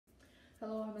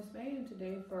Hello, I'm Miss May, and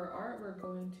today for art we're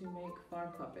going to make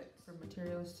farm puppets. For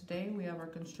materials today we have our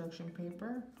construction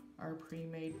paper, our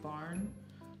pre-made barn,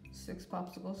 6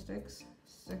 popsicle sticks,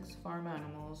 6 farm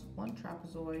animals, 1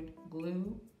 trapezoid,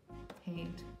 glue,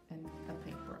 paint, and a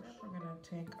paintbrush. We're gonna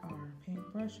take our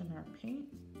paintbrush and our paint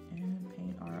and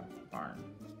paint our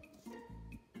barn.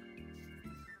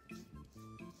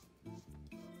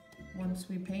 Once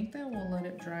we paint that, we'll let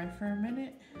it dry for a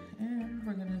minute, and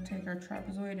we're gonna take our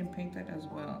trapezoid and paint that as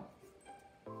well.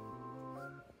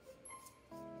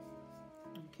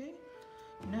 Okay,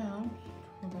 now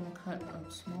we're gonna cut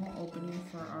a small opening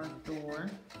for our door.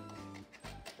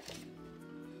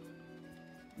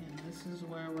 And this is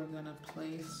where we're gonna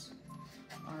place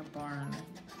our barn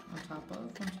on top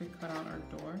of once we cut out our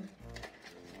door.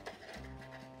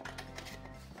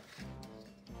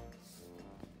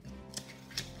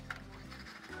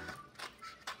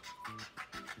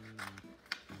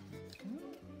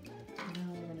 Now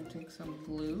we're going to take some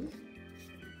glue.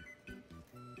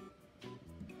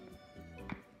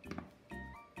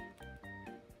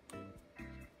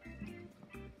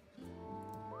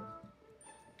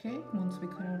 Okay, once we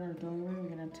cut out our doorway,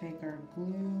 we're going to take our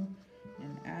glue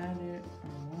and add it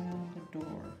around the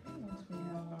door. Once we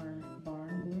have our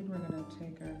barn glued, we're going to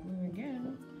take our glue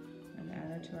again and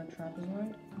add it to our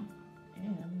trapezoid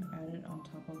and add it on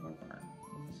top of our barn.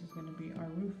 And this is going to be our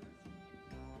roof.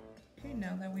 Okay,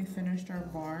 now that we finished our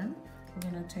barn,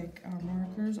 we're going to take our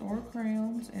markers or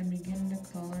crayons and begin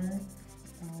to color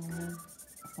our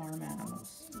farm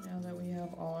animals. Now that we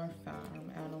have all our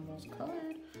farm animals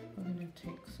colored, we're going to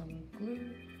take some glue,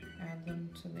 add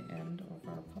them to the end of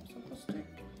our popsicle stick,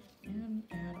 and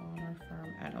add on our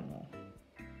farm animal.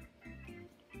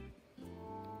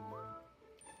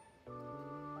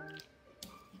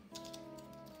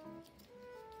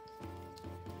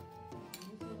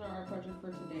 Our art project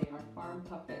for today, our farm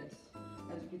puppets.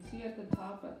 As you can see at the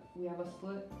top, we have a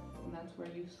slit, and that's where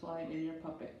you slide in your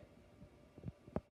puppet.